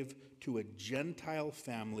slave to a Gentile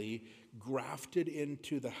family, grafted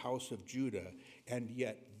into the house of Judah, and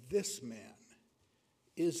yet this man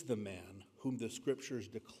is the man whom the scriptures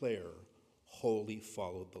declare wholly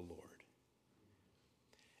followed the Lord.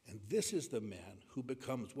 And this is the man who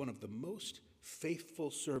becomes one of the most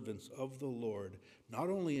faithful servants of the Lord, not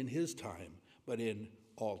only in his time, but in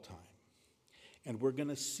all time. And we're going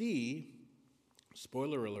to see,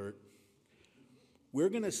 spoiler alert, we're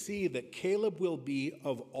going to see that Caleb will be,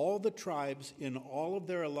 of all the tribes in all of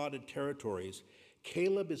their allotted territories,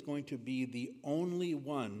 Caleb is going to be the only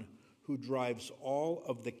one who drives all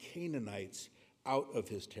of the Canaanites out of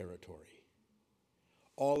his territory.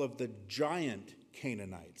 All of the giant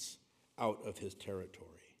Canaanites out of his territory.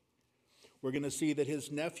 We're going to see that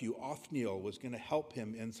his nephew, Othniel, was going to help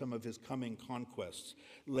him in some of his coming conquests.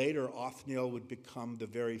 Later, Othniel would become the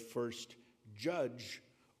very first judge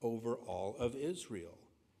over all of Israel,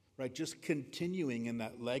 right? Just continuing in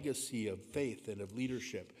that legacy of faith and of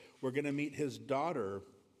leadership. We're going to meet his daughter,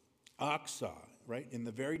 Achsah, right, in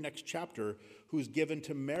the very next chapter, who's given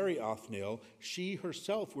to marry Othniel. She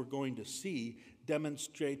herself, we're going to see,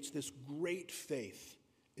 demonstrates this great faith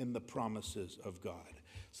in the promises of God.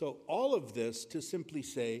 So all of this to simply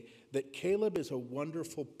say that Caleb is a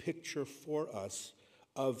wonderful picture for us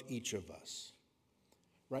of each of us,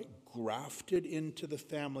 right? Grafted into the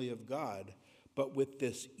family of God, but with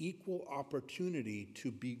this equal opportunity to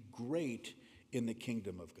be great in the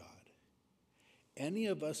kingdom of God. Any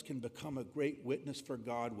of us can become a great witness for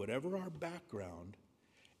God, whatever our background,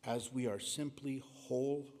 as we are simply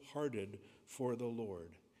wholehearted for the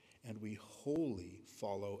Lord, and we wholly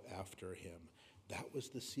follow after him. That was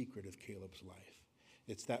the secret of Caleb's life.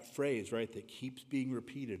 It's that phrase, right, that keeps being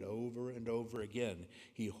repeated over and over again.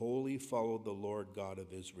 He wholly followed the Lord God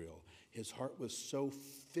of Israel. His heart was so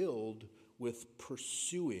filled with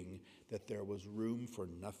pursuing that there was room for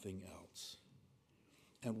nothing else.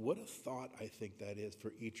 And what a thought I think that is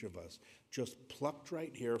for each of us, just plucked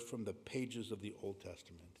right here from the pages of the Old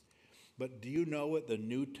Testament. But do you know what the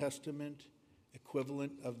New Testament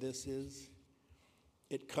equivalent of this is?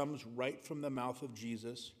 It comes right from the mouth of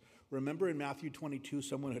Jesus. Remember in Matthew 22,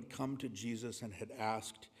 someone had come to Jesus and had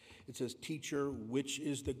asked, it says, "Teacher, which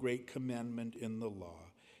is the great commandment in the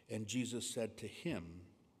law?" And Jesus said to him,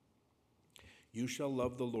 "You shall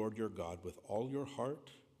love the Lord your God with all your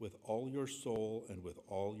heart, with all your soul, and with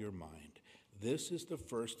all your mind. This is the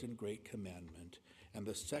first and great commandment, and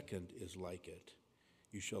the second is like it.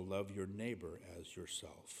 You shall love your neighbor as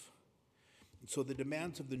yourself." And so the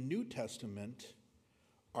demands of the New Testament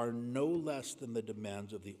are no less than the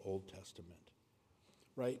demands of the Old Testament,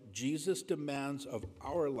 right? Jesus demands of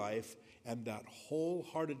our life and that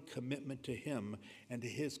wholehearted commitment to him and to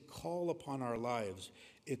his call upon our lives,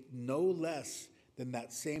 it's no less than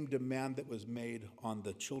that same demand that was made on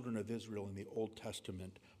the children of Israel in the Old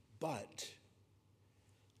Testament. But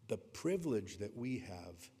the privilege that we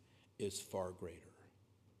have is far greater.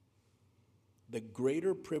 The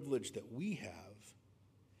greater privilege that we have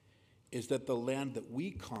is that the land that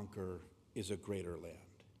we conquer is a greater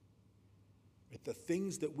land. Right? The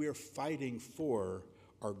things that we're fighting for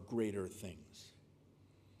are greater things.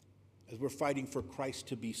 As we're fighting for Christ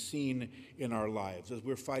to be seen in our lives, as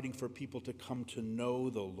we're fighting for people to come to know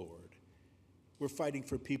the Lord, we're fighting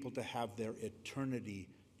for people to have their eternity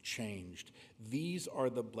changed. These are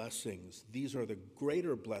the blessings. These are the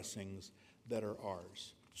greater blessings that are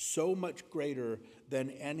ours. So much greater than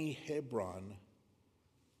any Hebron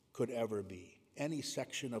could ever be, any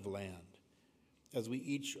section of land. As we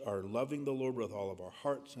each are loving the Lord with all of our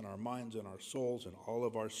hearts and our minds and our souls and all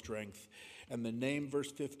of our strength. And the name,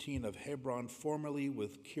 verse 15, of Hebron, formerly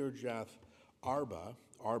with Kirjath Arba.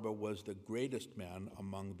 Arba was the greatest man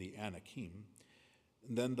among the Anakim.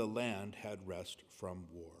 And then the land had rest from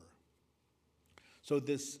war. So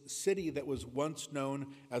this city that was once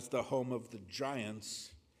known as the home of the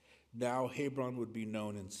giants, now Hebron would be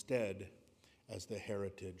known instead as the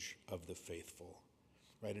heritage of the faithful,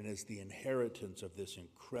 right? And as the inheritance of this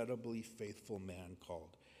incredibly faithful man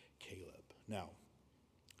called Caleb. Now,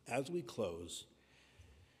 as we close,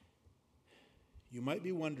 you might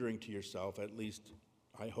be wondering to yourself, at least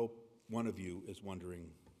I hope one of you is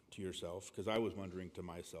wondering to yourself, because I was wondering to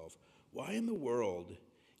myself, why in the world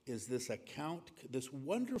is this account, this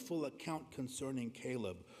wonderful account concerning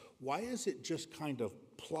Caleb. Why is it just kind of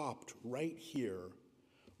plopped right here,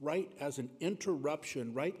 right as an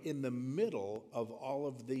interruption, right in the middle of all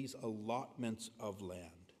of these allotments of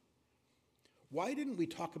land? Why didn't we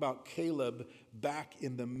talk about Caleb back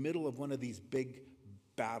in the middle of one of these big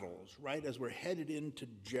battles, right as we're headed into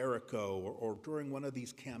Jericho or during one of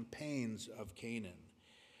these campaigns of Canaan?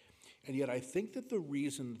 And yet I think that the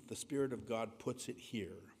reason the Spirit of God puts it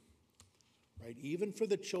here, right, even for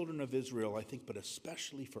the children of Israel, I think, but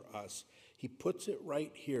especially for us, he puts it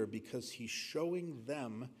right here because he's showing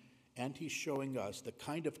them and he's showing us the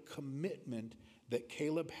kind of commitment that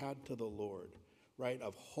Caleb had to the Lord, right,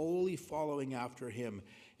 of wholly following after him.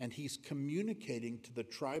 And he's communicating to the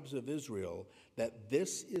tribes of Israel that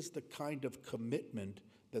this is the kind of commitment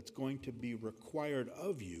that's going to be required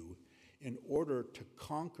of you in order to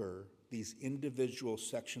conquer these individual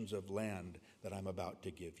sections of land that I'm about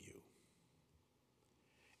to give you.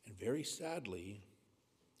 And very sadly,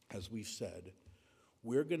 as we've said,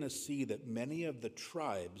 we're going to see that many of the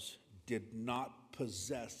tribes did not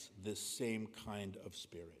possess this same kind of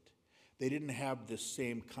spirit. They didn't have this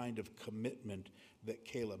same kind of commitment that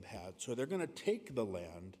Caleb had. So they're going to take the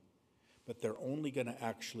land, but they're only going to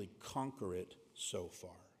actually conquer it so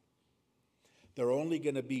far. They're only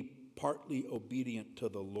going to be partly obedient to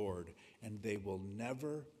the Lord, and they will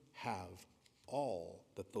never have all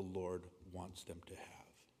that the Lord wants them to have.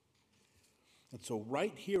 And so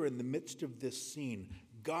right here in the midst of this scene,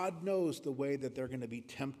 God knows the way that they're going to be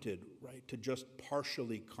tempted, right, to just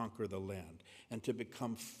partially conquer the land and to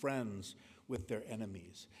become friends with their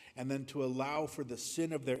enemies, and then to allow for the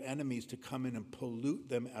sin of their enemies to come in and pollute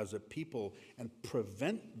them as a people and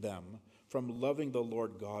prevent them from loving the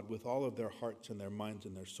Lord God with all of their hearts and their minds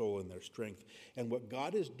and their soul and their strength. And what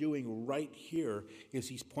God is doing right here is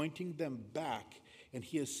he's pointing them back, and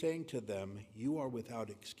he is saying to them, you are without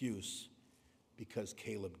excuse because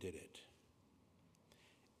Caleb did it.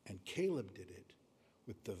 And Caleb did it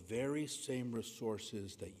with the very same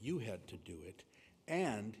resources that you had to do it,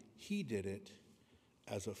 and he did it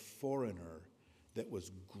as a foreigner that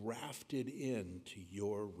was grafted into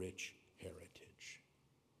your rich heritage.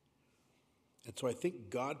 And so I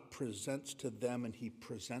think God presents to them and he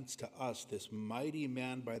presents to us this mighty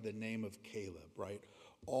man by the name of Caleb, right?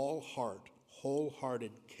 All heart,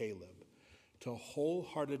 wholehearted Caleb, to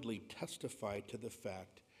wholeheartedly testify to the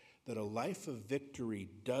fact that a life of victory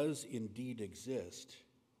does indeed exist,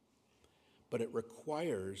 but it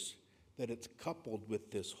requires that it's coupled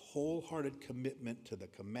with this wholehearted commitment to the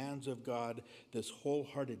commands of God, this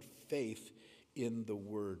wholehearted faith in the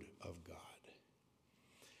Word of God.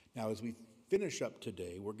 Now, as we finish up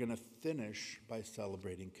today, we're going to finish by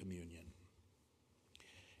celebrating communion.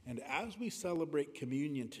 And as we celebrate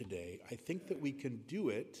communion today, I think that we can do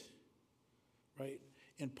it, right,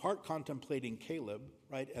 in part contemplating Caleb,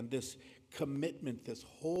 right, and this commitment, this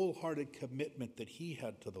wholehearted commitment that he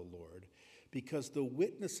had to the Lord, because the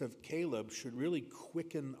witness of Caleb should really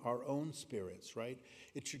quicken our own spirits, right?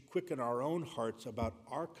 It should quicken our own hearts about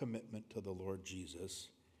our commitment to the Lord Jesus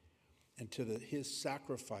and to his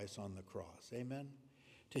sacrifice on the cross. Amen?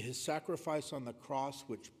 To his sacrifice on the cross,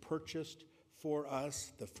 which purchased for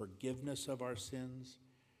us the forgiveness of our sins.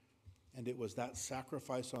 And it was that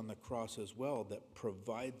sacrifice on the cross as well that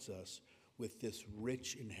provides us with this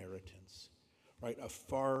rich inheritance, right? A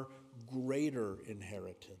far greater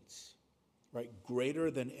inheritance, right?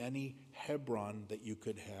 Greater than any Hebron that you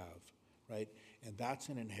could have, right? And that's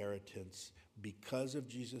an inheritance because of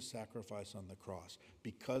Jesus' sacrifice on the cross,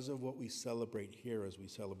 because of what we celebrate here as we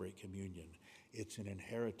celebrate communion. It's an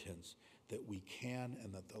inheritance that we can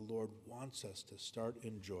and that the Lord wants us to start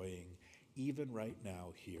enjoying even right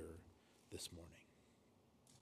now here this morning.